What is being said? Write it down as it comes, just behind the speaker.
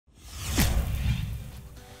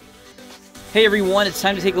Hey everyone, it's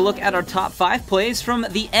time to take a look at our top 5 plays from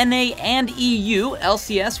the NA and EU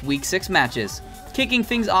LCS Week 6 matches. Kicking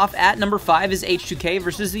things off at number 5 is H2K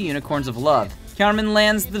versus the Unicorns of Love. Counterman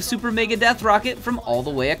lands the Super Mega Death Rocket from all the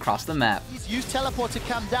way across the map. He's used teleport to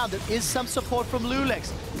come down. There is some support from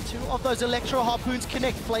Lulex. 2 of those Electro Harpoons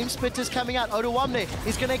connect. Flame Spitters coming out. Odawamne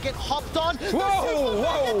is going to get hopped on. Whoa!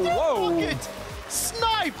 Rocket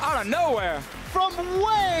snipe Out of nowhere! from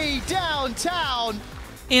way downtown.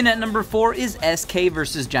 In at number 4 is SK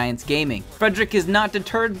versus Giants Gaming. Frederick is not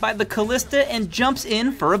deterred by the Callista and jumps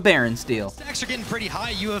in for a Baron steal. Stacks are getting pretty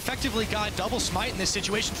high. You effectively got double smite in this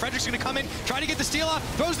situation. Frederick's going to come in, try to get the steal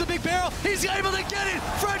off, throws the big barrel. He's able to get it.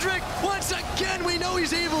 Frederick, once again, we know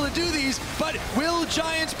he's able to do these, but will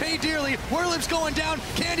Giants pay dearly? Whirlip's going down.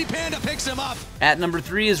 Candy Panda picks him up. At number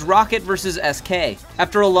 3 is Roccat versus SK.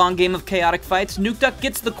 After a long game of chaotic fights, Nukeduck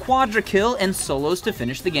gets the quadra kill and solos to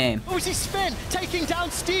finish the game. Oh, is he Sven taking down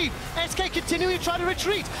Steve? SK continuing to try to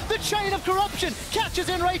retreat. The chain of corruption catches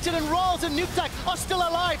Enrated and rolls, and Nukeduck are still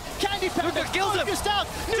alive. Candy Panda kills him. focused out.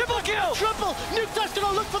 Triple kill. Triple. Nukeduck's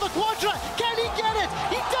gonna look for the quadra. Can he get it?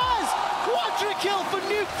 He does. Quadra kill for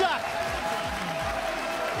Nukeduck.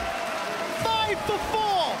 5 for 4.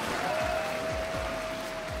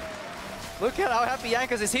 Look at how happy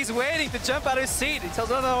Yankas is. He's waiting to jump out of his seat. He tells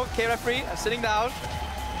no, okay, referee, I'm sitting down.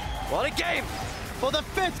 What a game! For the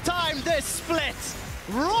 5th time this split,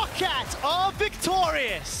 Roccat are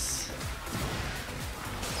victorious.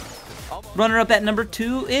 Runner-up at number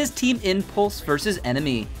 2 is Team Impulse versus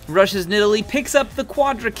Enemy. Rushes Nidalee, picks up the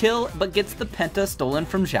quadra kill, but gets the penta stolen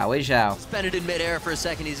from Zhao Zhao. Suspended in midair for a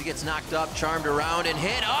second as he gets knocked up, charmed around, and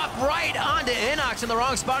hit up right onto Inox in the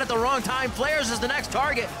wrong spot at the wrong time. Flares is the next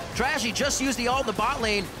target. Trashy just used the ult in the bot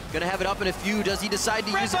lane. Gonna have it up in a few. Does he decide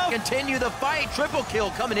to use it to continue the fight? Triple kill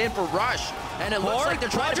coming in for Rush. And it looks like they're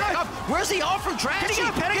trying to back up. Where's the ult from Trashy?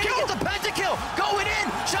 Can he get the pentakill? Going in!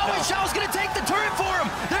 Zhao's gonna take the turret for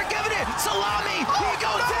him! They're giving it! Salami! He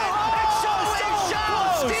goes in! And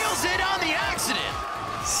Zhao steals it on the accident!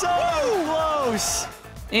 So close!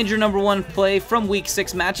 And your number 1 play from Week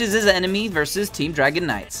 6 matches is Enemy versus Team Dragon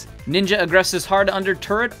Knights. Ninja aggresses hard under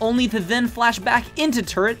turret, only to then flash back into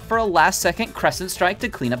turret for a last-second Crescent Strike to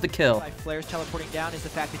clean up the kill. By Flares teleporting down is the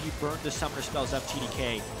fact that he burned the summoner spells up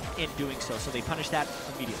TDK in doing so they punish that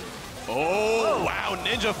immediately. Oh, wow,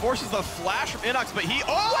 Ninja forces the flash from Inox, but he,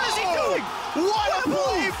 what is he doing? What a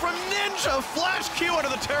play from Ninja, flash Q under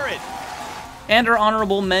the turret. And our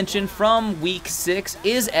honorable mention from Week 6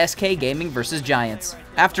 is SK Gaming versus Giants.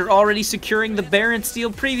 After already securing the Baron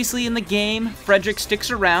steal previously in the game, Frederick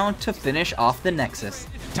sticks around to finish off the Nexus.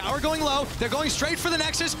 Tower going low. They're going straight for the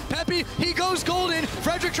Nexus. Peppy, he goes golden.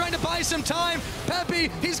 Frederick trying to buy some time. Peppy,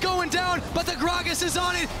 he's going down, but the Gragas is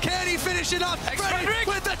on it. Can he finish it up? Frederick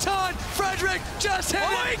with the taunt. Frederick just hit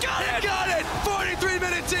it. He got it! Got it! 43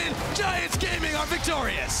 minutes in. Giants Gaming are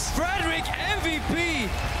victorious. Frederick MVP!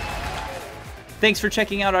 Thanks for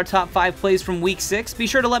checking out our top 5 plays from Week 6. Be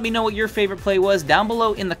sure to let me know what your favorite play was down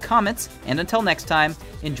below in the comments. And until next time,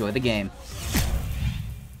 enjoy the game.